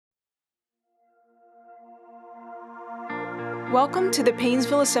Welcome to the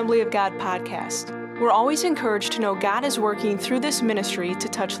Painesville Assembly of God podcast. We're always encouraged to know God is working through this ministry to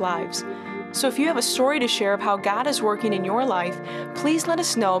touch lives. So if you have a story to share of how God is working in your life, please let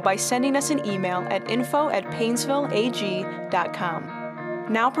us know by sending us an email at info@painesvilleag.com.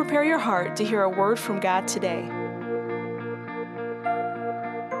 Now prepare your heart to hear a word from God today.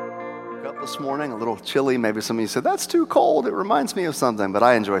 Up this morning, a little chilly. Maybe some of you said, that's too cold. It reminds me of something, but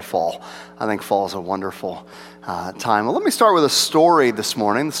I enjoy fall. I think fall is a wonderful time. Well, let me start with a story this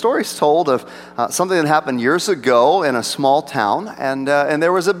morning. The story is told of something that happened years ago in a small town, and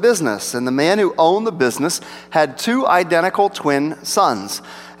there was a business, and the man who owned the business had two identical twin sons.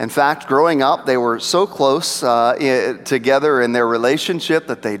 In fact, growing up, they were so close together in their relationship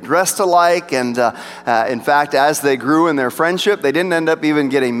that they dressed alike, and in fact, as they grew in their friendship, they didn't end up even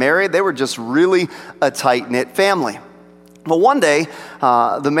getting married. They were just really a tight-knit family. Well, one day,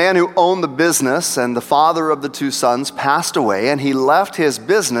 the man who owned the business and the father of the two sons passed away, and he left his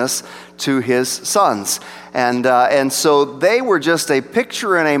business to his sons. And so they were just a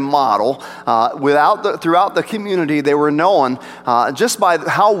picture and a model. Throughout the community, they were known just by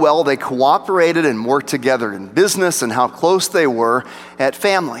how well they cooperated and worked together in business and how close they were at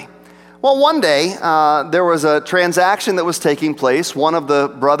family. Well, one day, there was a transaction that was taking place. One of the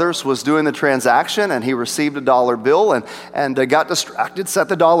brothers was doing the transaction, and he received a dollar bill and got distracted, set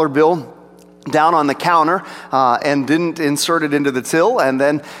the dollar bill down on the counter and didn't insert it into the till, and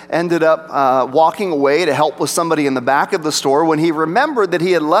then ended up walking away to help with somebody in the back of the store when he remembered that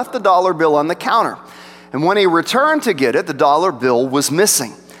he had left the dollar bill on the counter. And when he returned to get it, the dollar bill was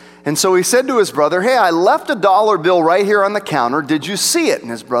missing. And so he said to his brother, hey, I left a dollar bill right here on the counter. Did you see it? And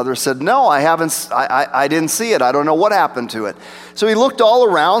his brother said, no, I haven't. I didn't see it. I don't know what happened to it. So he looked all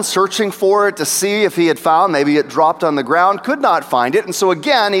around, searching for it to see if he had found, maybe it dropped on the ground, could not find it. And so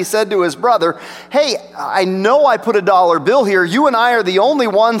again, he said to his brother, hey, I know I put a dollar bill here. You and I are the only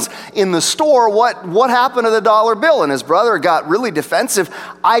ones in the store. What happened to the dollar bill? And his brother got really defensive.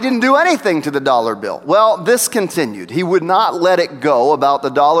 I didn't do anything to the dollar bill. Well, this continued. He would not let it go about the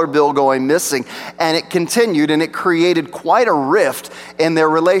dollar bill going missing, and it continued, and it created quite a rift in their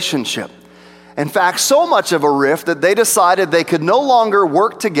relationship. In fact, so much of a rift that they decided they could no longer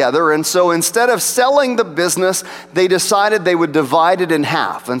work together, and so instead of selling the business, they decided they would divide it in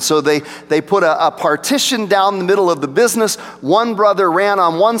half. And so they put a partition down the middle of the business. One brother ran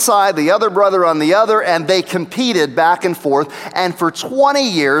on one side, the other brother on the other, and they competed back and forth. And for 20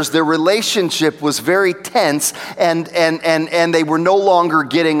 years, their relationship was very tense, and they were no longer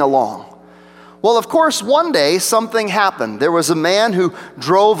getting along. Well, of course, one day something happened. There was a man who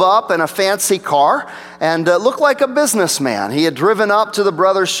drove up in a fancy car and looked like a businessman. He had driven up to the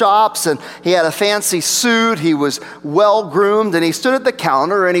brothers' shops, and he had a fancy suit. He was well-groomed, and he stood at the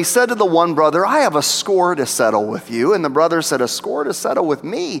counter, and he said to the one brother, I have a score to settle with you. And the brother said, a score to settle with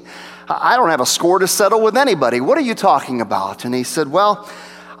me? I don't have a score to settle with anybody. What are you talking about? And he said, well,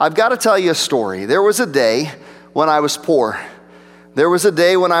 I've got to tell you a story. There was a day when I was poor. There was a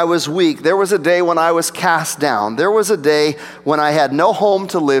day when I was weak. There was a day when I was cast down. There was a day when I had no home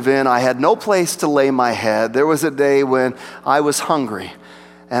to live in. I had no place to lay my head. There was a day when I was hungry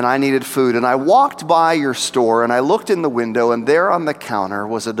and I needed food. And I walked by your store and I looked in the window, and there on the counter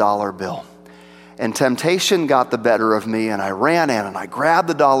was a dollar bill. And temptation got the better of me, and I ran in and I grabbed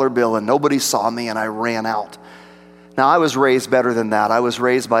the dollar bill, and nobody saw me, and I ran out. Now, I was raised better than that. I was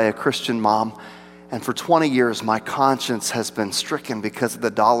raised by a Christian mom. And for 20 years, my conscience has been stricken because of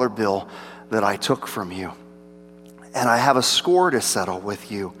the dollar bill that I took from you. And I have a score to settle with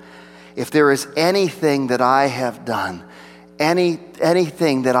you. If there is anything that I have done,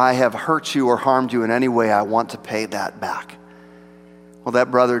 anything that I have hurt you or harmed you in any way, I want to pay that back. Well,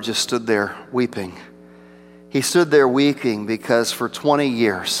 that brother just stood there weeping. He stood there weeping because for 20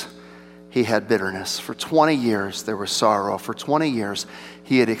 years, he had bitterness. For 20 years, there was sorrow. For 20 years,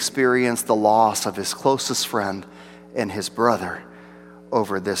 he had experienced the loss of his closest friend and his brother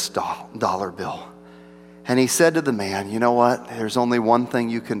over this dollar bill. And he said to the man, you know what? There's only one thing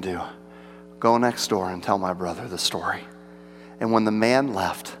you can do. Go next door and tell my brother the story. And when the man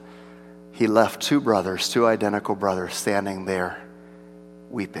left, he left two identical brothers, standing there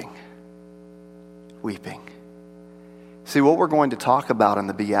weeping. See, what we're going to talk about in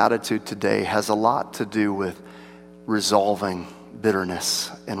the Beatitude today has a lot to do with resolving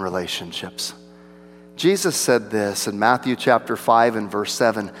bitterness in relationships. Jesus said this in Matthew chapter 5 and verse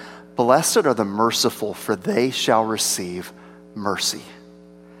 7, blessed are the merciful, for they shall receive mercy.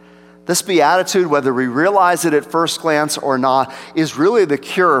 This beatitude, whether we realize it at first glance or not, is really the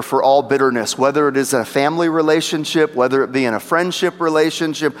cure for all bitterness, whether it is in a family relationship, whether it be in a friendship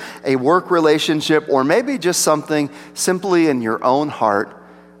relationship, a work relationship, or maybe just something simply in your own heart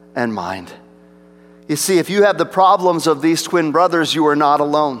and mind. You see, if you have the problems of these twin brothers, you are not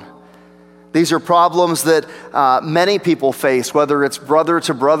alone. These are problems that many people face, whether it's brother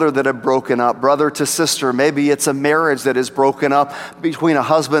to brother that have broken up, brother to sister. Maybe it's a marriage that is broken up between a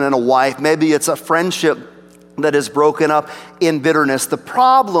husband and a wife. Maybe it's a friendship that is broken up in bitterness. The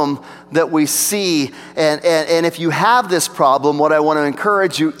problem that we see, and if you have this problem, what I want to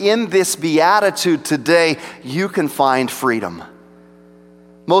encourage you, in this beatitude today, you can find freedom.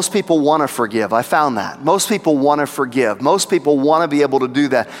 Most people want to forgive. I found that. Most people want to forgive. Most people want to be able to do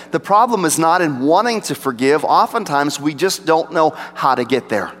that. The problem is not in wanting to forgive. Oftentimes, we just don't know how to get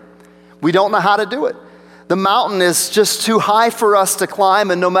there. We don't know how to do it. The mountain is just too high for us to climb,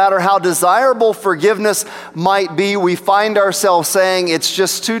 and no matter how desirable forgiveness might be, we find ourselves saying, it's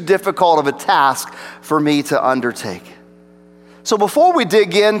just too difficult of a task for me to undertake. So before we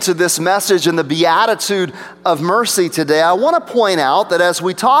dig into this message and the beatitude of mercy today, I want to point out that as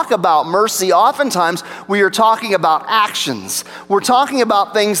we talk about mercy, oftentimes we are talking about actions. We're talking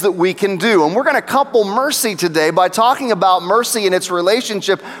about things that we can do. And we're going to couple mercy today by talking about mercy and its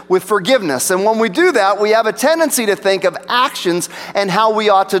relationship with forgiveness. And when we do that, we have a tendency to think of actions and how we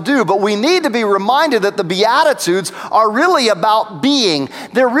ought to do. But we need to be reminded that the beatitudes are really about being.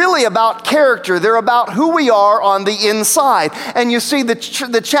 They're really about character. They're about who we are on the inside. And you see,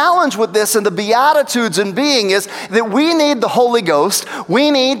 the challenge with this and the Beatitudes and being is that we need the Holy Ghost,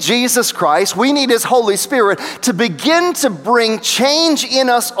 we need Jesus Christ, we need His Holy Spirit to begin to bring change in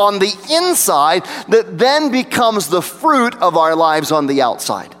us on the inside that then becomes the fruit of our lives on the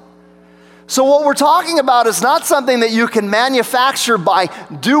outside. So what we're talking about is not something that you can manufacture by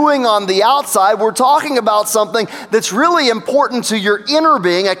doing on the outside. We're talking about something that's really important to your inner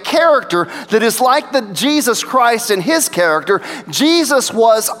being, a character that is like the Jesus Christ and His character. Jesus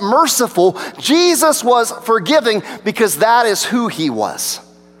was merciful. Jesus was forgiving because that is who He was,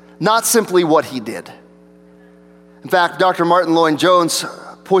 not simply what He did. In fact, Dr. Martin Lloyd-Jones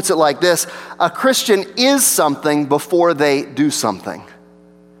puts it like this: a Christian is something before they do something.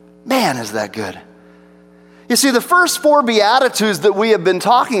 Man, is that good. You see, the first four Beatitudes that we have been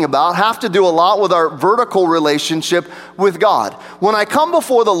talking about have to do a lot with our vertical relationship with God. When I come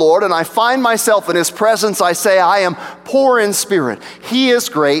before the Lord and I find myself in His presence, I say, I am poor in spirit. He is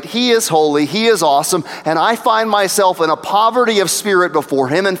great, He is holy, He is awesome, and I find myself in a poverty of spirit before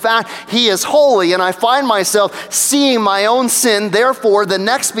Him. In fact, He is holy, and I find myself seeing my own sin. Therefore, the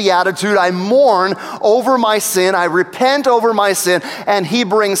next Beatitude, I mourn over my sin, I repent over my sin, and He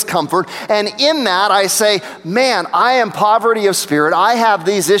brings comfort. And in that, I say, man, I am poverty of spirit. I have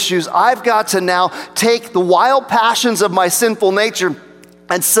these issues. I've got to now take the wild passions of my sinful nature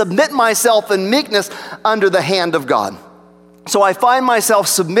and submit myself in meekness under the hand of God. So I find myself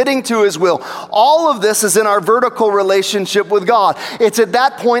submitting to His will. All of this is in our vertical relationship with God. It's at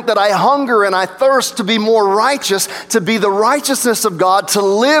that point that I hunger and I thirst to be more righteous, to be the righteousness of God, to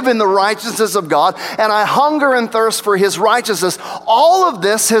live in the righteousness of God, and I hunger and thirst for His righteousness. All of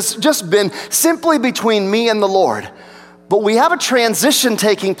this has just been simply between me and the Lord. But we have a transition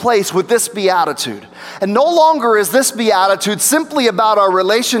taking place with this beatitude. And no longer is this beatitude simply about our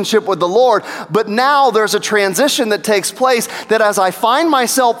relationship with the Lord, but now there's a transition that takes place that as I find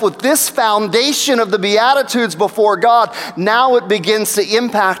myself with this foundation of the beatitudes before God, now it begins to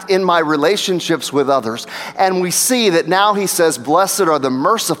impact in my relationships with others. And we see that now He says, blessed are the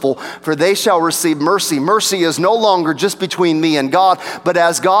merciful, for they shall receive mercy. Mercy is no longer just between me and God, but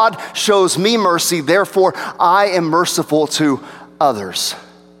as God shows me mercy, therefore I am merciful to others.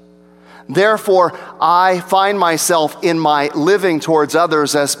 Therefore, I find myself in my living towards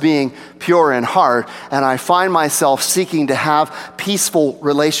others as being pure in heart, and I find myself seeking to have peaceful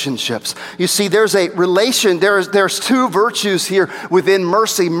relationships. You see, there's two virtues here within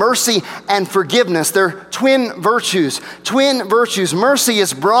mercy and forgiveness. They're twin virtues. Mercy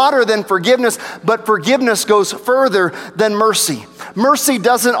is broader than forgiveness, but forgiveness goes further than mercy. Mercy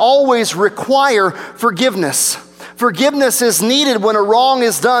doesn't always require forgiveness. Forgiveness is needed when a wrong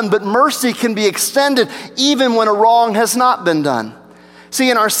is done, but mercy can be extended even when a wrong has not been done. See,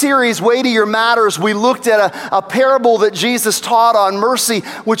 in our series, Weightier Matters, we looked at a parable that Jesus taught on mercy,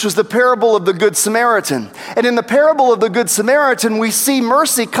 which was the parable of the Good Samaritan. And in the parable of the Good Samaritan, we see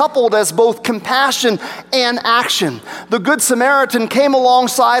mercy coupled as both compassion and action. The Good Samaritan came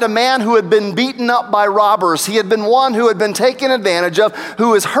alongside a man who had been beaten up by robbers. He had been one who had been taken advantage of,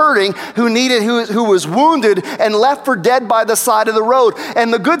 who was hurting, who was wounded and left for dead by the side of the road.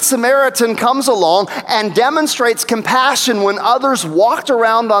 And the Good Samaritan comes along and demonstrates compassion when others walked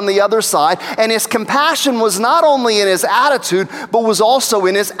around on the other side, and his compassion was not only in his attitude, but was also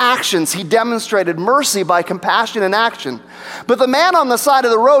in his actions. He demonstrated mercy by compassion and action. But the man on the side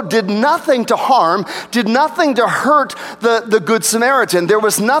of the road did nothing to harm, did nothing to hurt the Good Samaritan. There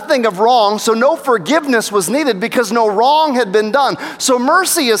was nothing of wrong, so no forgiveness was needed because no wrong had been done. So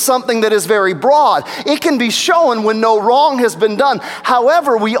mercy is something that is very broad. It can be shown when no wrong has been done.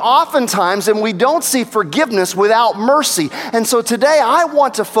 However, we oftentimes, and we don't see forgiveness without mercy. And so today I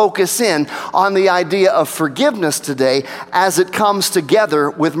want to focus in on the idea of forgiveness today as it comes together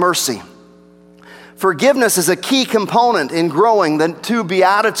with mercy. Forgiveness is a key component in growing the two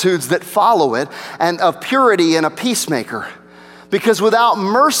beatitudes that follow it, and of purity and a peacemaker. Because without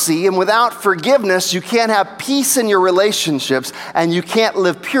mercy and without forgiveness, you can't have peace in your relationships and you can't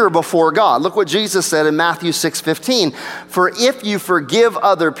live pure before God. Look what Jesus said in Matthew 6:15. For if you forgive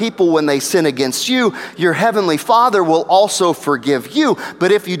other people when they sin against you, your heavenly Father will also forgive you.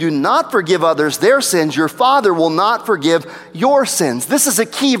 But if you do not forgive others their sins, your Father will not forgive your sins. This is a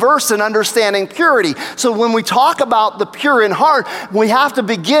key verse in understanding purity. So when we talk about the pure in heart, we have to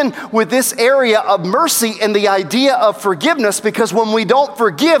begin with this area of mercy and the idea of forgiveness, because when we don't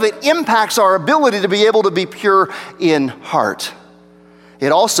forgive, it impacts our ability to be able to be pure in heart.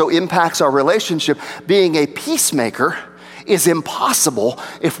 It also impacts our relationship. Being a peacemaker is impossible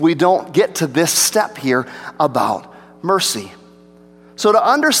if we don't get to this step here about mercy. So to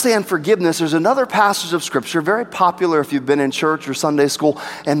understand forgiveness, there's another passage of Scripture, very popular if you've been in church or Sunday school,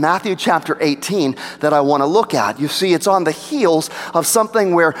 in Matthew chapter 18 that I want to look at. You see, it's on the heels of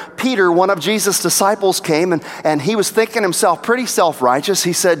something where Peter, one of Jesus' disciples, came and he was thinking himself pretty self-righteous.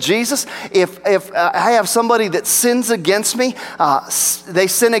 He said, Jesus, if I have somebody that sins against me, they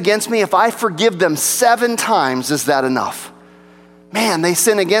sin against me, if I forgive them 7 times, is that enough? Man, they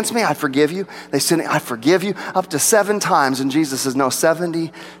sin against me, I forgive you. They sin, I forgive you, up to 7 times. And Jesus says, no,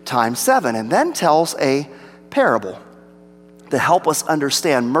 70 times 7. And then tells a parable to help us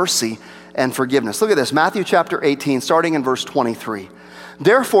understand mercy and forgiveness. Look at this, Matthew chapter 18, starting in verse 23.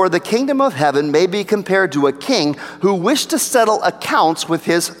 Therefore, the kingdom of heaven may be compared to a king who wished to settle accounts with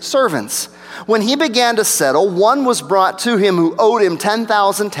his servants. When he began to settle, one was brought to him who owed him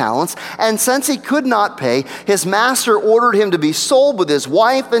 10,000 talents, and since he could not pay, his master ordered him to be sold with his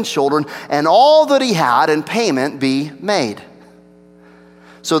wife and children, and all that he had, and payment be made.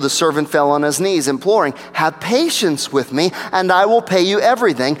 So the servant fell on his knees, imploring, have patience with me, and I will pay you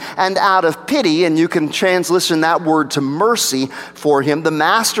everything. And out of pity, and you can translation that word to mercy for him, the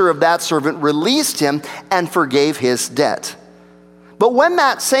master of that servant released him and forgave his debt. But when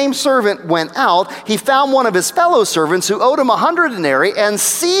that same servant went out, he found one of his fellow servants who owed him 100 denarii, and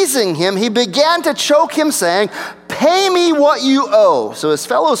seizing him, he began to choke him, saying, pay me what you owe. So his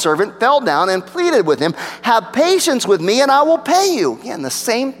fellow servant fell down and pleaded with him, have patience with me and I will pay you. Again, the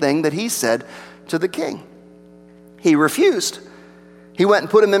same thing that he said to the king. He refused. He went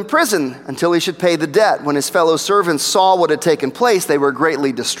and put him in prison until he should pay the debt. When his fellow servants saw what had taken place, they were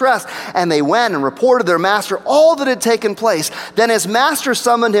greatly distressed, and they went and reported their master all that had taken place. Then his master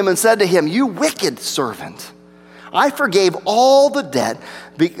summoned him and said to him, you wicked servant, I forgave all the debt,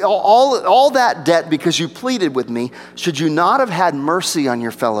 all that debt because you pleaded with me. Should you not have had mercy on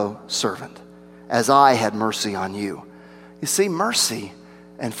your fellow servant, as I had mercy on you? You see, mercy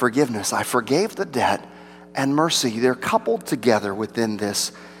and forgiveness. I forgave the debt, and mercy, they're coupled together within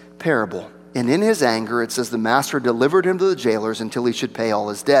this parable. And in his anger, it says the master delivered him to the jailers until he should pay all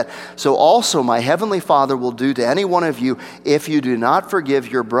his debt. So also my heavenly Father will do to any one of you if you do not forgive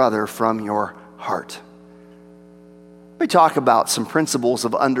your brother from your heart. We talk about some principles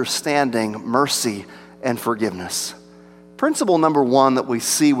of understanding mercy and forgiveness. Principle number 1 that we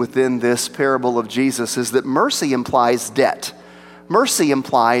see within this parable of Jesus is that mercy implies debt. Mercy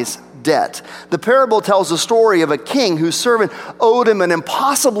implies debt. The parable tells a story of a king whose servant owed him an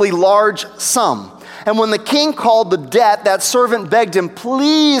impossibly large sum. And when the king called the debt, that servant begged him,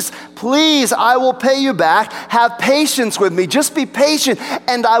 please, please, I will pay you back. Have patience with me. Just be patient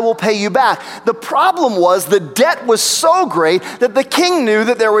and I will pay you back. The problem was the debt was so great that the king knew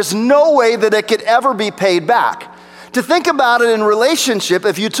that there was no way that it could ever be paid back. To think about it in relationship,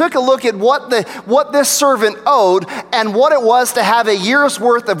 if you took a look at what this servant owed and what it was to have a year's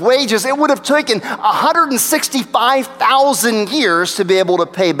worth of wages, it would have taken 165,000 years to be able to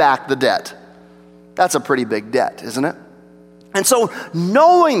pay back the debt. That's a pretty big debt, isn't it? And so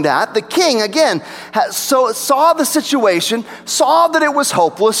knowing that, the king, again, saw the situation, saw that it was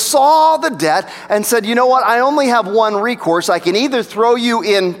hopeless, saw the debt, and said, you know what, I only have one recourse. I can either throw you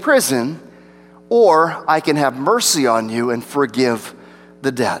in prison, or I can have mercy on you and forgive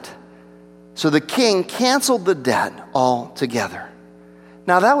the debt. So the king canceled the debt altogether.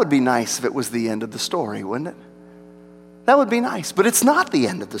 Now that would be nice if it was the end of the story, wouldn't it? That would be nice, but it's not the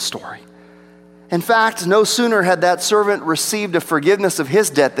end of the story. In fact, no sooner had that servant received a forgiveness of his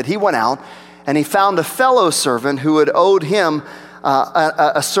debt that he went out and he found a fellow servant who had owed him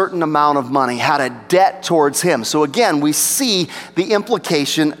a certain amount of money, had a debt towards him. So again, we see the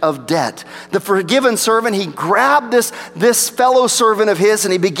implication of debt. The forgiven servant, he grabbed this fellow servant of his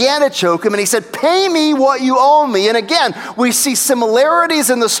and he began to choke him and he said, pay me what you owe me. And again, we see similarities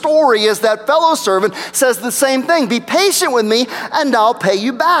in the story as that fellow servant says the same thing. Be patient with me and I'll pay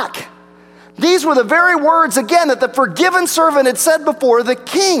you back. These were the very words, again, that the forgiven servant had said before the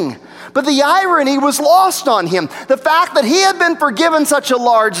king. But the irony was lost on him. The fact that he had been forgiven such a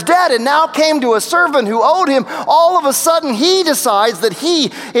large debt and now came to a servant who owed him, all of a sudden he decides that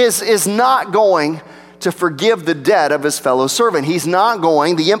he is not going to forgive the debt of his fellow servant. He's not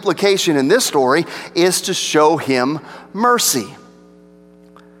going, the implication in this story is to show him mercy.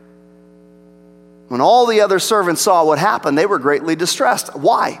 When all the other servants saw what happened, they were greatly distressed.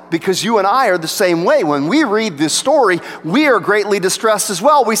 Why? Because you and I are the same way. When we read this story, we are greatly distressed as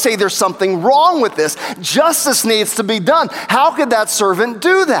well. We say there's something wrong with this. Justice needs to be done. How could that servant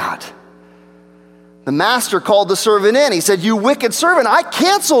do that? The master called the servant in. He said, you wicked servant, I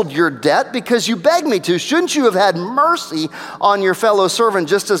canceled your debt because you begged me to. Shouldn't you have had mercy on your fellow servant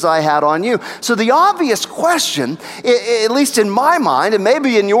just as I had on you? So the obvious question, at least in my mind, and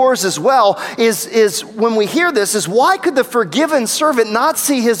maybe in yours as well, is when we hear this, is why could the forgiven servant not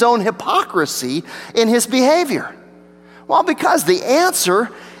see his own hypocrisy in his behavior? Well, because the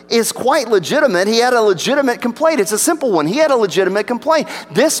answer is quite legitimate. He had a legitimate complaint. It's a simple one. He had a legitimate complaint.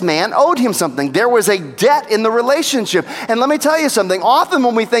 This man owed him something. There was a debt in the relationship. And let me tell you something. Often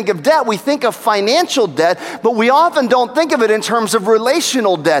when we think of debt, we think of financial debt, but we often don't think of it in terms of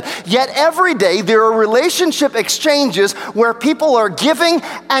relational debt. Yet every day there are relationship exchanges where people are giving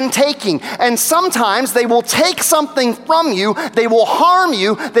and taking. And sometimes they will take something from you, they will harm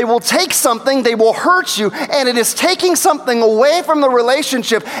you, they will take something, they will hurt you, and it is taking something away from the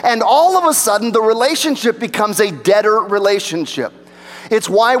relationship. And all of a sudden, the relationship becomes a debtor relationship. It's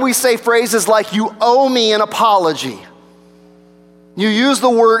why we say phrases like, you owe me an apology. You use the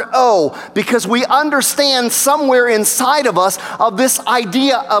word owe because we understand somewhere inside of us of this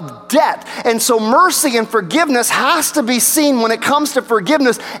idea of debt. And so mercy and forgiveness has to be seen when it comes to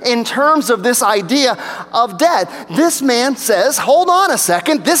forgiveness in terms of this idea of debt. This man says, hold on a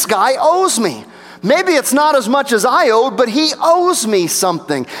second, this guy owes me. Maybe it's not as much as I owed, but he owes me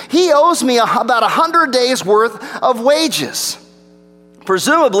something. He owes me about 100 days worth of wages.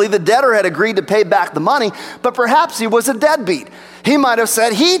 Presumably, the debtor had agreed to pay back the money, but perhaps he was a deadbeat. He might have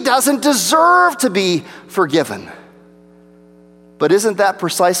said, he doesn't deserve to be forgiven. But isn't that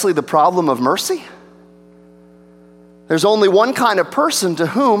precisely the problem of mercy? There's only one kind of person to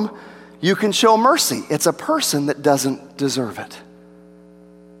whom you can show mercy. It's a person that doesn't deserve it.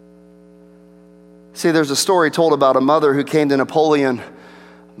 See, there's a story told about a mother who came to Napoleon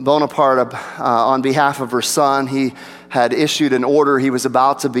Bonaparte on behalf of her son. He had issued an order. He was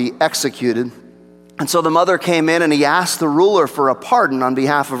about to be executed. And so the mother came in and he asked the ruler for a pardon on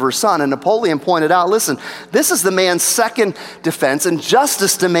behalf of her son. And Napoleon pointed out, listen, this is the man's second defense and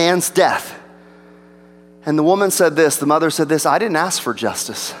justice demands death. And the woman said this, the mother said this, I didn't ask for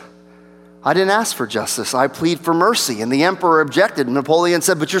justice. I didn't ask for justice. I plead for mercy. And the emperor objected. Napoleon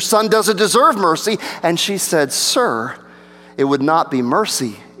said, but your son doesn't deserve mercy. And she said, sir, it would not be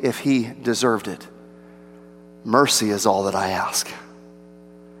mercy if he deserved it. Mercy is all that I ask.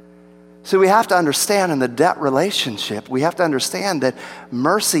 So we have to understand in the debt relationship, we have to understand that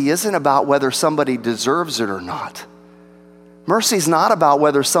mercy isn't about whether somebody deserves it or not. Mercy is not about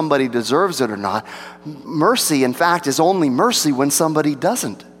whether somebody deserves it or not. Mercy, in fact, is only mercy when somebody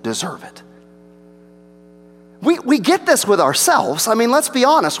doesn't deserve it. We get this with ourselves. I mean, let's be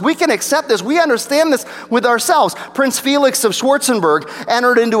honest. We can accept this. We understand this with ourselves. Prince Felix of Schwarzenberg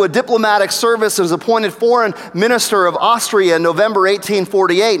entered into a diplomatic service as appointed foreign minister of Austria in November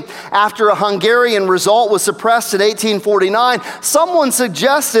 1848. After a Hungarian revolt was suppressed in 1849, someone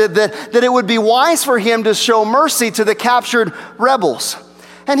suggested that it would be wise for him to show mercy to the captured rebels.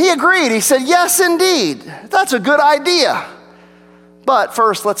 And he agreed. He said, yes, indeed. That's a good idea. But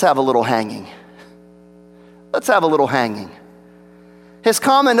first, let's have a little hanging. Let's have a little hanging. His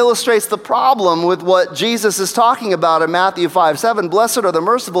comment illustrates the problem with what Jesus is talking about in Matthew 5:7. Blessed are the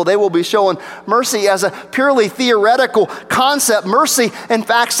merciful, they will be shown mercy. As a purely theoretical concept, mercy, in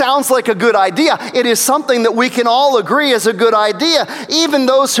fact, sounds like a good idea. It is something that we can all agree is a good idea. Even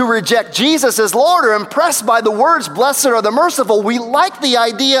those who reject Jesus as Lord are impressed by the words, blessed are the merciful. We like the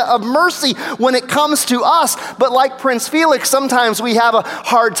idea of mercy when it comes to us, but like Prince Felix, sometimes we have a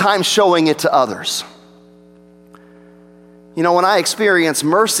hard time showing it to others. You know, when I experience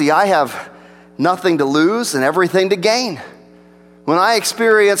mercy, I have nothing to lose and everything to gain. When I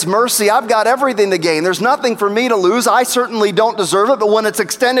experience mercy, I've got everything to gain. There's nothing for me to lose. I certainly don't deserve it, but when it's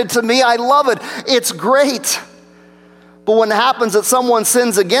extended to me, I love it. It's great. But when it happens that someone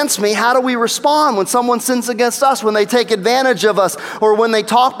sins against me, how do we respond when someone sins against us, when they take advantage of us, or when they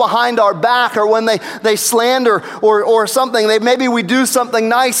talk behind our back, or when they slander or something? Maybe we do something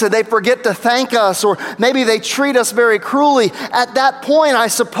nice and they forget to thank us, or maybe they treat us very cruelly. At that point, I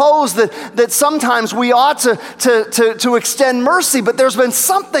suppose that sometimes we ought to extend mercy, but there's been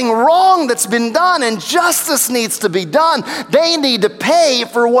something wrong that's been done, and justice needs to be done. They need to pay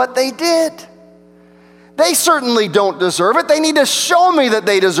for what they did. They certainly don't deserve it. They need to show me that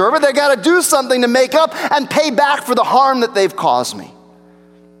they deserve it. They got to do something to make up and pay back for the harm that they've caused me.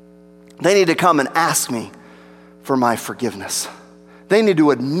 They need to come and ask me for my forgiveness. They need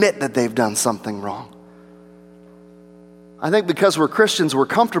to admit that they've done something wrong. I think because we're Christians, we're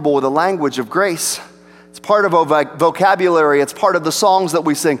comfortable with the language of grace. It's part of our vocabulary. It's part of the songs that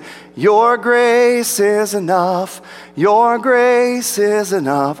we sing. Your grace is enough. Your grace is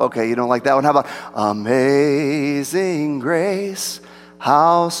enough. Okay, you don't like that one? How about Amazing Grace?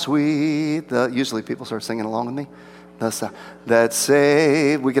 How sweet usually people start singing along with me. That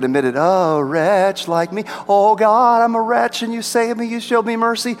saved, we could admit it, a wretch like me. Oh God, I'm a wretch and you saved me, you showed me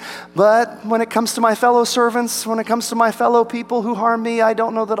mercy. But when it comes to my fellow servants, when it comes to my fellow people who harm me, I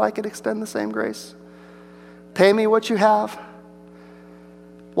don't know that I could extend the same grace. Pay me what you have.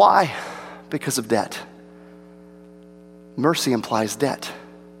 Why? Because of debt. Mercy implies debt.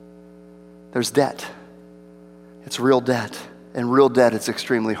 There's debt. It's real debt. And real debt, it's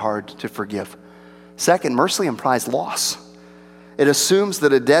extremely hard to forgive. Second, mercy implies loss. It assumes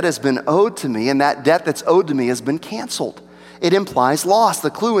that a debt has been owed to me, and that debt that's owed to me has been canceled. It implies loss.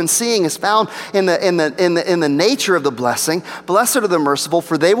 The clue in seeing is found in the nature of the blessing. Blessed are the merciful,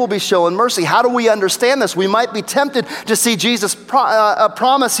 for they will be shown mercy. How do we understand this? We might be tempted to see Jesus'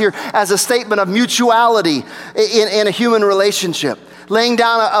 promise here as a statement of mutuality in a human relationship, laying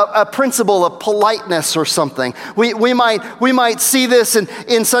down a principle of politeness or something. We might see this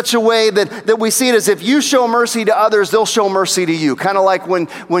in such a way that we see it as if you show mercy to others, they'll show mercy to you. Kind of like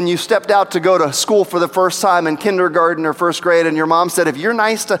when you stepped out to go to school for the first time in kindergarten or first grade, and your mom said, if you're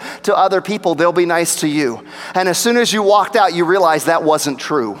nice to other people, they'll be nice to you. And as soon as you walked out, you realized that wasn't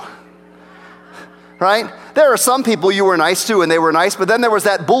true. Right? There are some people you were nice to and they were nice, but then there was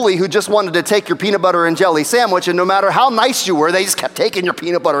that bully who just wanted to take your peanut butter and jelly sandwich, and no matter how nice you were, they just kept taking your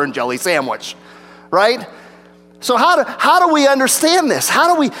peanut butter and jelly sandwich. Right? So how do we understand this?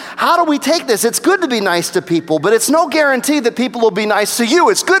 How do we take this? It's good to be nice to people, but it's no guarantee that people will be nice to you.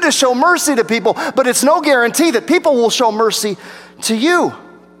 It's good to show mercy to people, but it's no guarantee that people will show mercy to you.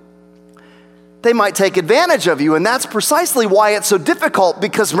 They might take advantage of you, and that's precisely why it's so difficult,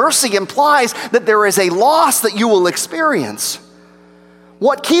 because mercy implies that there is a loss that you will experience.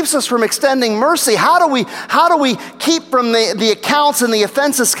 What keeps us from extending mercy? How do we keep from the accounts and the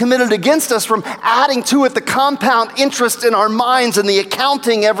offenses committed against us from adding to it the compound interest in our minds and the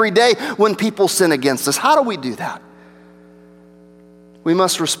accounting every day when people sin against us? How do we do that? We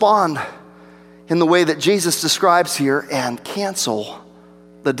must respond in the way that Jesus describes here and cancel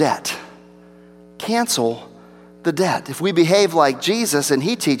the debt. Cancel the debt. If we behave like Jesus and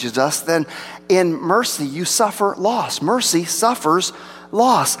he teaches us, then in mercy you suffer loss. Mercy suffers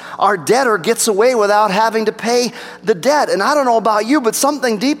loss. Our debtor gets away without having to pay the debt. And I don't know about you, but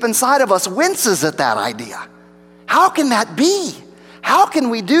something deep inside of us winces at that idea. How can that be? How can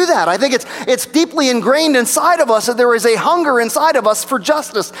we do that? I think it's deeply ingrained inside of us that there is a hunger inside of us for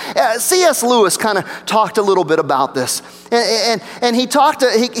justice. C.S. Lewis kind of talked a little bit about this. And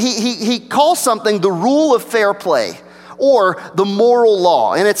he calls something the rule of fair play, or the moral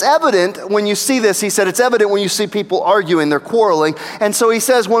law. And it's evident when you see this, he said, it's evident when you see people arguing, they're quarreling. And so he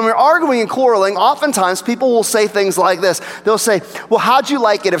says, when we're arguing and quarreling, oftentimes people will say things like this. They'll say, well, how'd you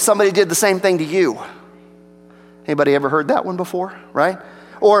like it if somebody did the same thing to you? Anybody ever heard that one before, right?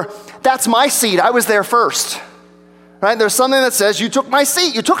 Or, that's my seat, I was there first, right? There's something that says, you took my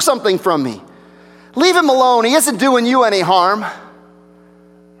seat, you took something from me. Leave him alone, he isn't doing you any harm,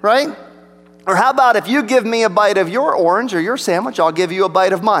 right? Or how about if you give me a bite of your orange or your sandwich, I'll give you a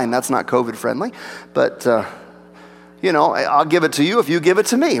bite of mine. That's not COVID friendly, but I'll give it to you if you give it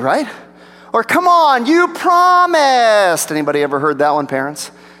to me, right? Or come on, you promised. Anybody ever heard that one, parents?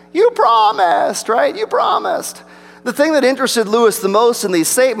 You promised, right? You promised. The thing that interested Lewis the most in these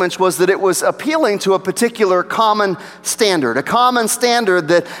statements was that it was appealing to a particular common standard, a common standard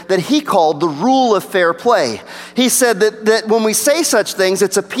that he called the rule of fair play. He said that when we say such things,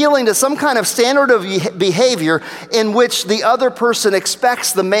 it's appealing to some kind of standard of behavior in which the other person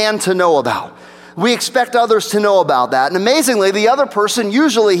expects the man to know about. We expect others to know about that. And amazingly, the other person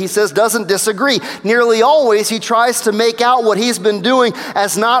usually, he says, doesn't disagree. Nearly always, he tries to make out what he's been doing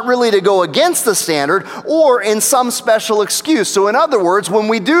as not really to go against the standard or in some special excuse. So in other words, when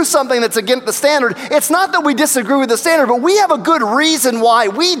we do something that's against the standard, it's not that we disagree with the standard, but we have a good reason why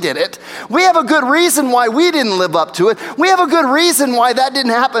we did it. We have a good reason why we didn't live up to it. We have a good reason why that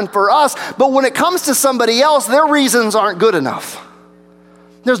didn't happen for us. But when it comes to somebody else, their reasons aren't good enough.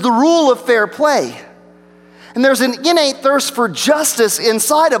 There's the rule of fair play. And there's an innate thirst for justice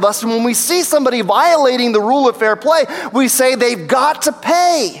inside of us. And when we see somebody violating the rule of fair play, we say they've got to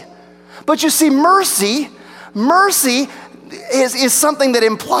pay. But you see, mercy is something that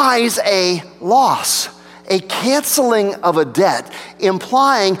implies a loss, a canceling of a debt,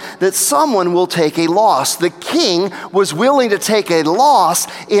 implying that someone will take a loss. The king was willing to take a loss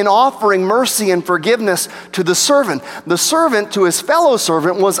in offering mercy and forgiveness to the servant. The servant to his fellow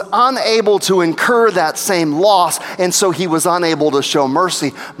servant was unable to incur that same loss, and so he was unable to show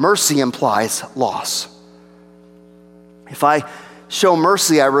mercy. Mercy implies loss. If I show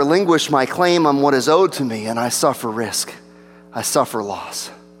mercy, I relinquish my claim on what is owed to me, and I suffer risk. I suffer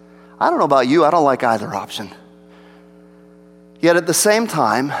loss. I don't know about you, I don't like either option. Yet at the same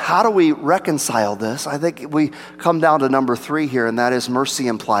time, how do we reconcile this? I think we come down to number 3 here, and that is mercy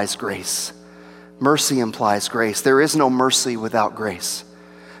implies grace. Mercy implies grace. There is no mercy without grace.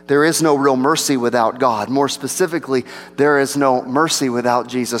 There is no real mercy without God. More specifically, there is no mercy without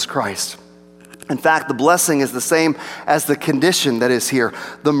Jesus Christ. In fact, the blessing is the same as the condition that is here.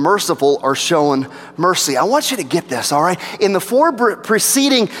 The merciful are shown mercy. I want you to get this, all right? In the 4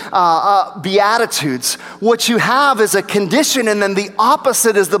 preceding Beatitudes, what you have is a condition, and then the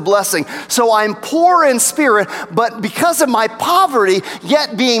opposite is the blessing. So I'm poor in spirit, but because of my poverty,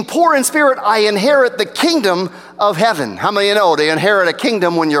 yet being poor in spirit, I inherit the kingdom of heaven. How many of you know to inherit a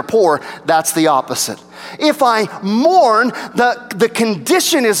kingdom when you're poor? That's the opposite. If I mourn, the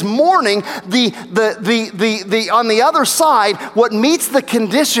condition is mourning. On the other side, what meets the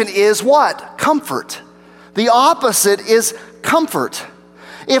condition is what? Comfort. The opposite is comfort.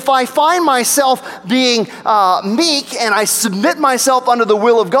 If I find myself being meek and I submit myself under the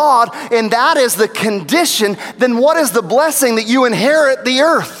will of God, and that is the condition, then what is the blessing? That you inherit the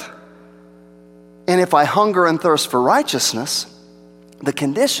earth. And if I hunger and thirst for righteousness, the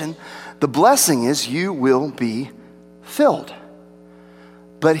condition, the blessing is you will be filled.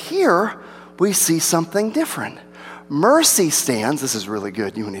 But here we see something different. Mercy stands, this is really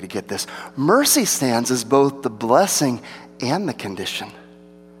good, you need to get this. Mercy stands as both the blessing and the condition.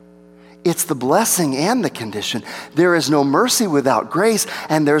 It's the blessing and the condition. There is no mercy without grace,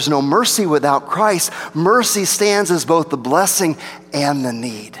 and there's no mercy without Christ. Mercy stands as both the blessing and the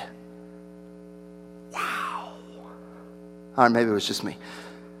need. Wow. All right, maybe it was just me.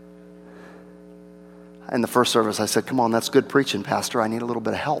 In the first service, I said, come on, that's good preaching, Pastor. I need a little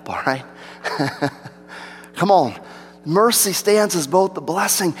bit of help, all right? Come on. Mercy stands as both the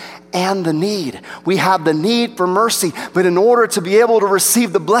blessing and the need. We have the need for mercy, but in order to be able to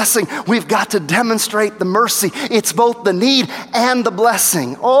receive the blessing, we've got to demonstrate the mercy. It's both the need and the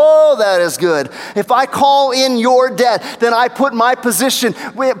blessing. Oh, that is good. If I call in your debt, then I put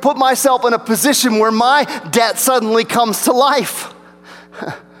myself in a position where my debt suddenly comes to life.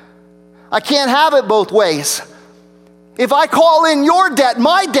 I can't have it both ways. If I call in your debt,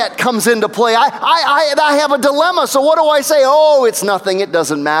 my debt comes into play. I have a dilemma. So what do I say? Oh, it's nothing. It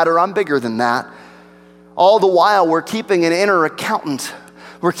doesn't matter. I'm bigger than that. All the while, we're keeping an inner accountant.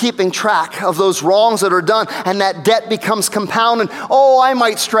 We're keeping track of those wrongs that are done, and that debt becomes compounded. Oh, I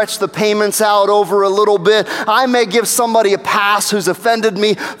might stretch the payments out over a little bit. I may give somebody a pass who's offended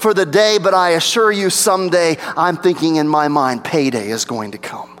me for the day, but I assure you someday, I'm thinking in my mind, payday is going to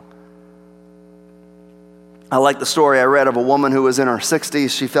come. I like the story I read of a woman who was in her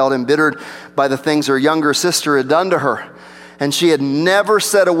 60s. She felt embittered by the things her younger sister had done to her. And she had never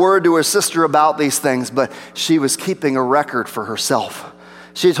said a word to her sister about these things, but she was keeping a record for herself.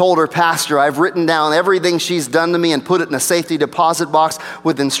 She told her pastor, I've written down everything she's done to me and put it in a safety deposit box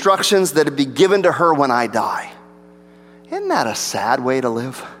with instructions that it be given to her when I die. Isn't that a sad way to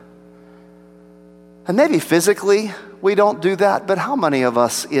live? And maybe physically we don't do that, but how many of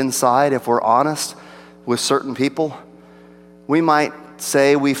us inside, if we're honest with certain people, we might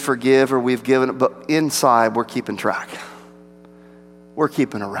say we forgive or we've given, but inside we're keeping track. We're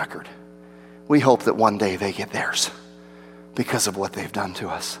keeping a record. We hope that one day they get theirs because of what they've done to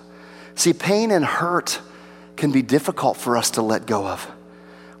us. See, pain and hurt can be difficult for us to let go of.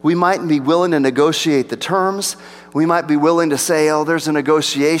 We might be willing to negotiate the terms. We might be willing to say, oh, there's a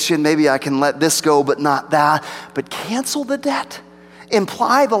negotiation. Maybe I can let this go, but not that. But cancel the debt.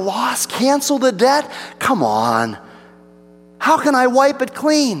 Imply the loss. Cancel the debt. Come on. How can I wipe it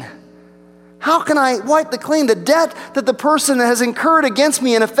clean? How can I wipe the debt that the person has incurred against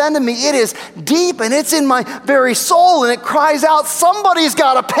me and offended me? It is deep and it's in my very soul, and it cries out, somebody's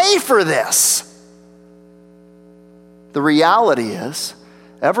got to pay for this. The reality is,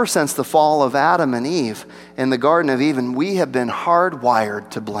 ever since the fall of Adam and Eve in the Garden of Eden, we have been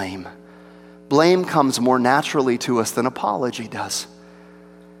hardwired to blame. Blame comes more naturally to us than apology does.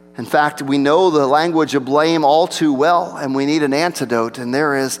 In fact, we know the language of blame all too well, and we need an antidote, and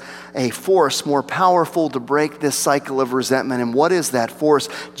there is a force more powerful to break this cycle of resentment. And what is that force?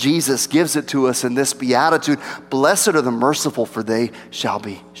 Jesus gives it to us in this beatitude. Blessed are the merciful, for they shall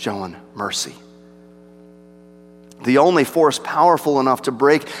be shown mercy. The only force powerful enough to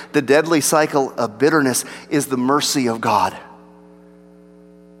break the deadly cycle of bitterness is the mercy of God.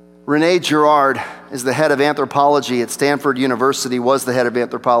 René Girard is the head of anthropology at Stanford University, was the head of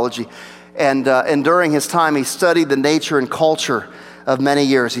anthropology. And during his time, he studied the nature and culture of many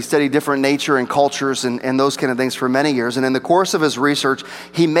years. He studied different nature and cultures and those kind of things for many years. And in the course of his research,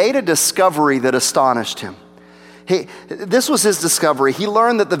 he made a discovery that astonished him. This was his discovery. He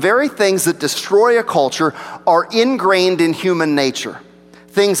learned that the very things that destroy a culture are ingrained in human nature.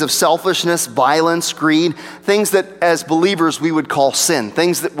 Things of selfishness, violence, greed, things that as believers we would call sin,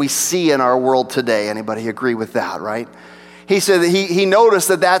 things that we see in our world today. Anybody agree with that, right? He said that he noticed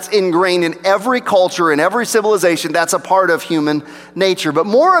that that's ingrained in every culture, in every civilization. That's a part of human nature. But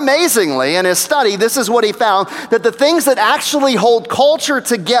more amazingly, in his study, this is what he found, that the things that actually hold culture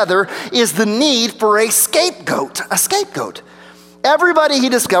together is the need for a scapegoat. A scapegoat. Everybody, he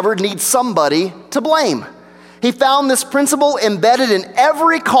discovered, needs somebody to blame. He found this principle embedded in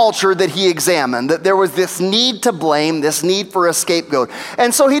every culture that he examined, that there was this need to blame, this need for a scapegoat.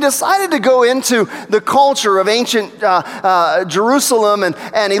 And so he decided to go into the culture of ancient Jerusalem,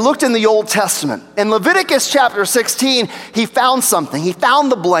 and he looked in the Old Testament. In Leviticus chapter 16, he found something. He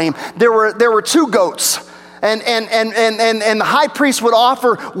found the blame. There were two goats. And the high priest would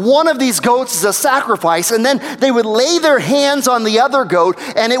offer one of these goats as a sacrifice, and then they would lay their hands on the other goat,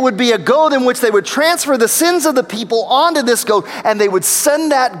 and it would be a goat in which they would transfer the sins of the people onto this goat, and they would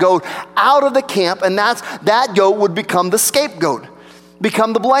send that goat out of the camp, and that goat would become the scapegoat,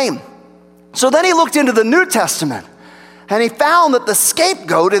 become the blame. So then he looked into the New Testament, and he found that the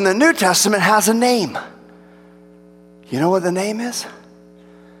scapegoat in the New Testament has a name. You know what the name is?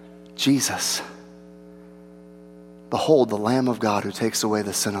 Jesus. Behold, the Lamb of God who takes away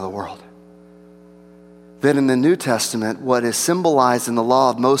the sin of the world. Then in the New Testament, what is symbolized in the law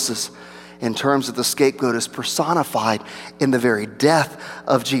of Moses in terms of the scapegoat is personified in the very death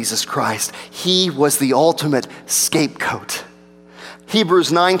of Jesus Christ. He was the ultimate scapegoat.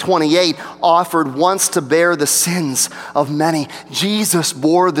 Hebrews 9:28 offered once to bear the sins of many. Jesus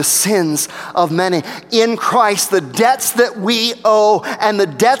bore the sins of many. In Christ, the debts that we owe and the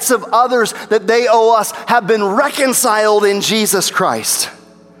debts of others that they owe us have been reconciled in Jesus Christ.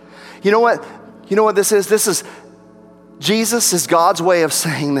 You know what? You know what this is? Jesus is God's way of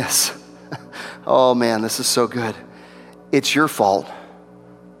saying this. Oh man, this is so good. It's your fault.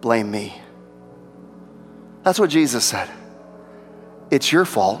 Blame me. That's what Jesus said. It's your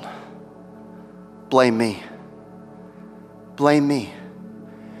fault. Blame me. Blame me.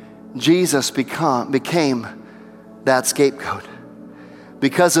 Jesus became that scapegoat.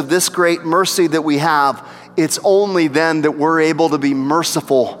 Because of this great mercy that we have, it's only then that we're able to be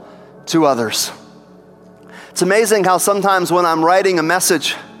merciful to others. It's amazing how sometimes when I'm writing a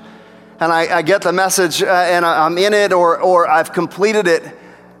message and I get the message and I'm in it or I've completed it,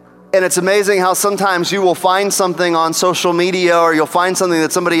 and it's amazing how sometimes you will find something on social media or you'll find something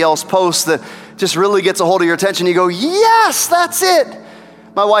that somebody else posts that just really gets a hold of your attention. You go, yes, that's it.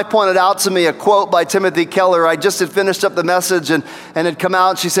 My wife pointed out to me a quote by Timothy Keller. I just had finished up the message and had come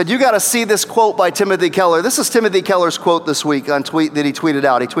out. She said, you got to see this quote by Timothy Keller. This is Timothy Keller's quote this week on tweet that he tweeted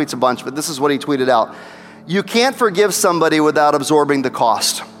out. He tweets a bunch, but this is what he tweeted out. You can't forgive somebody without absorbing the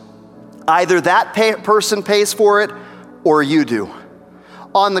cost. Either that person pays for it or you do.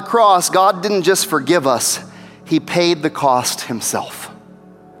 On the cross, God didn't just forgive us, he paid the cost himself.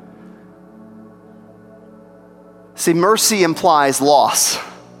 See, mercy implies loss.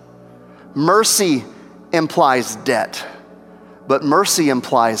 Mercy implies debt. But mercy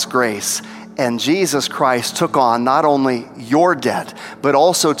implies grace. And Jesus Christ took on not only your debt, but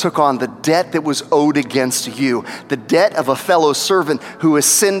also took on the debt that was owed against you, the debt of a fellow servant who has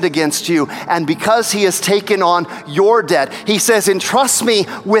sinned against you. And because he has taken on your debt, he says, entrust me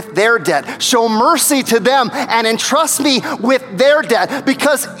with their debt. Show mercy to them and entrust me with their debt.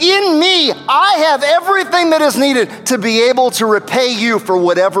 Because in me, I have everything that is needed to be able to repay you for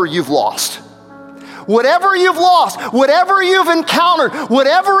whatever you've lost. Whatever you've lost, whatever you've encountered,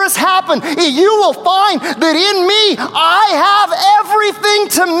 whatever has happened, you will find that in me, I have everything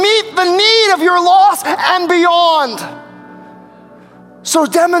to meet the need of your loss and beyond. So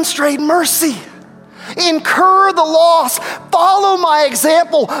demonstrate mercy. Incur the loss. Follow my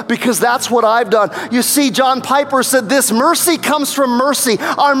example, because that's what I've done. You see, John Piper said this, mercy comes from mercy.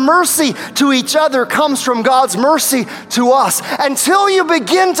 Our mercy to each other comes from God's mercy to us. Until you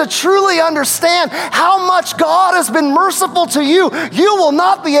begin to truly understand how much God has been merciful to you, you will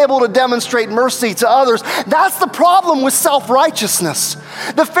not be able to demonstrate mercy to others. That's the problem with self-righteousness.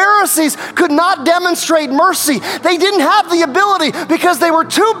 The Pharisees could not demonstrate mercy. They didn't have the ability because they were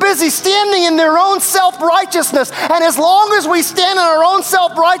too busy standing in their own self-righteousness. And as long as we stand in our own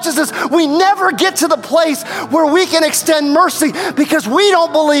self-righteousness, we never get to the place where we can extend mercy because we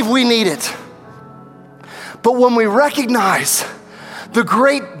don't believe we need it. But when we recognize the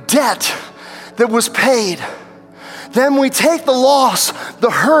great debt that was paid, then we take the loss,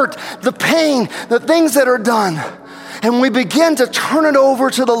 the hurt, the pain, the things that are done, and we begin to turn it over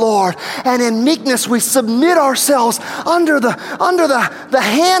to the Lord. And in meekness, we submit ourselves under the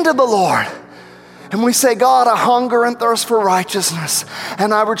hand of the Lord. And we say, God, I hunger and thirst for righteousness.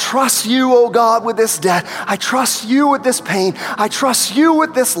 And I would trust you, oh God, with this debt. I trust you with this pain. I trust you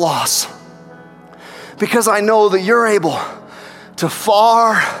with this loss. Because I know that you're able to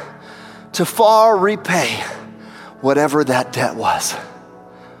far repay whatever that debt was.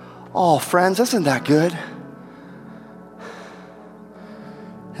 Oh, friends, isn't that good?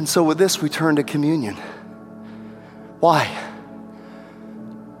 And so with this, we turn to communion. Why?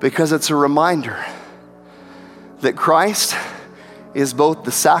 Because it's a reminder that Christ is both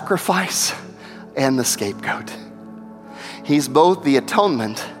the sacrifice and the scapegoat. He's both the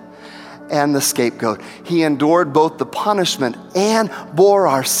atonement and the scapegoat. He endured both the punishment and bore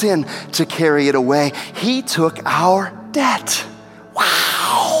our sin to carry it away. He took our debt.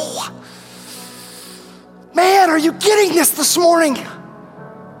 Wow. Man, are you getting this morning?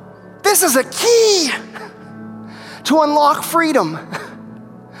 This is a key to unlock freedom.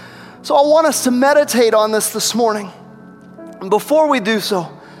 So I want us to meditate on this morning. And before we do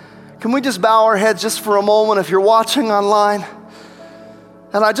so, can we just bow our heads just for a moment if you're watching online?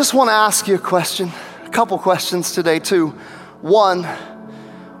 And I just want to ask you a question, a couple questions today too. One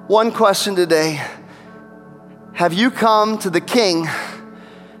question today. Have you come to the King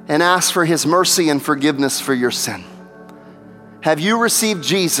and asked for his mercy and forgiveness for your sin? Have you received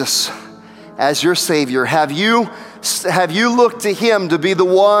Jesus as your Savior? Have you looked to him to be the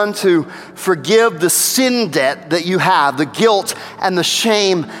one to forgive the sin debt that you have, the guilt and the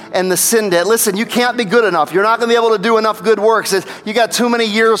shame and the sin debt? Listen, you can't be good enough. You're not going to be able to do enough good works. You got too many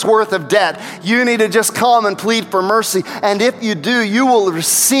years worth of debt. You need to just come and plead for mercy. And if you do, you will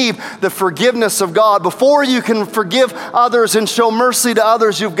receive the forgiveness of God. Before you can forgive others and show mercy to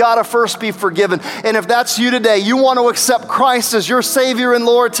others, you've got to first be forgiven. And if that's you today, you want to accept Christ as your Savior and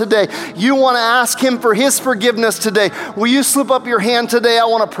Lord today. You want to ask him for his forgiveness today. Will you slip up your hand today? I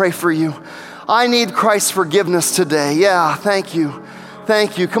want to pray for you. I need Christ's forgiveness today. Yeah, thank you.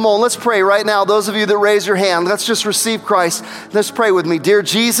 Thank you. Come on, let's pray right now. Those of you that raise your hand, let's just receive Christ. Let's pray with me. Dear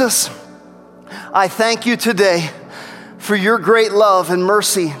Jesus, I thank you today for your great love and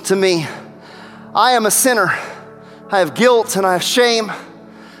mercy to me. I am a sinner. I have guilt and I have shame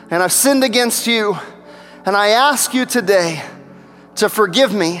and I've sinned against you. And I ask you today to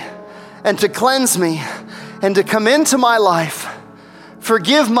forgive me and to cleanse me and to come into my life,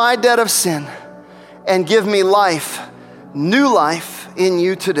 forgive my debt of sin, and give me life, new life in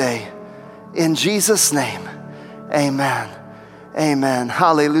you today. In Jesus' name, amen. Amen.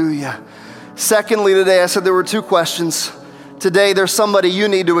 Hallelujah. Secondly, today I said there were two questions. Today there's somebody you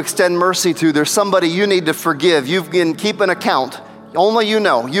need to extend mercy to. There's somebody you need to forgive. You've been keeping account. Only you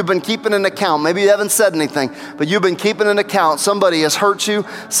know. You've been keeping an account. Maybe you haven't said anything, but you've been keeping an account. Somebody has hurt you.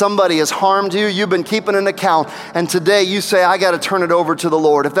 Somebody has harmed you. You've been keeping an account. And today you say, I got to turn it over to the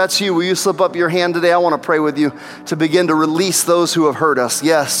Lord. If that's you, will you slip up your hand today? I want to pray with you to begin to release those who have hurt us.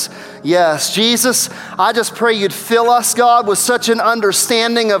 Yes. Yes. Jesus, I just pray you'd fill us, God, with such an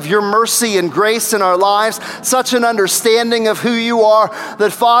understanding of your mercy and grace in our lives, such an understanding of who you are,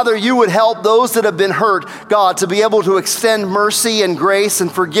 that, Father, you would help those that have been hurt, God, to be able to extend mercy and grace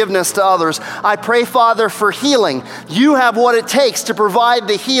and forgiveness to others. I pray, Father, for healing. You have what it takes to provide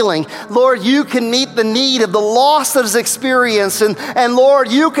the healing. Lord, you can meet the need of the loss that is experienced, and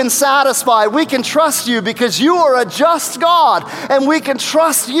Lord, you can satisfy. We can trust you because you are a just God, and we can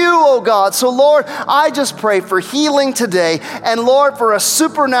trust you, oh God. So Lord, I just pray for healing today, and Lord, for a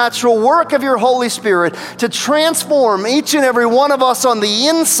supernatural work of your Holy Spirit to transform each and every one of us on the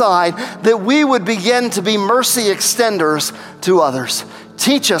inside, that we would begin to be mercy extenders to others.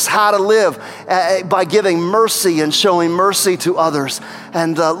 Teach us how to live by giving mercy and showing mercy to others.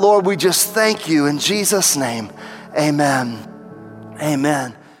 And Lord, we just thank you in Jesus' name. Amen.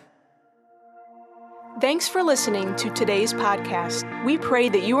 Amen. Thanks for listening to today's podcast. We pray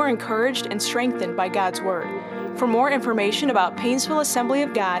that you are encouraged and strengthened by God's Word. For more information about Painesville Assembly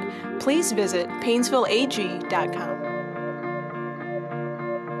of God, please visit painesvilleag.com.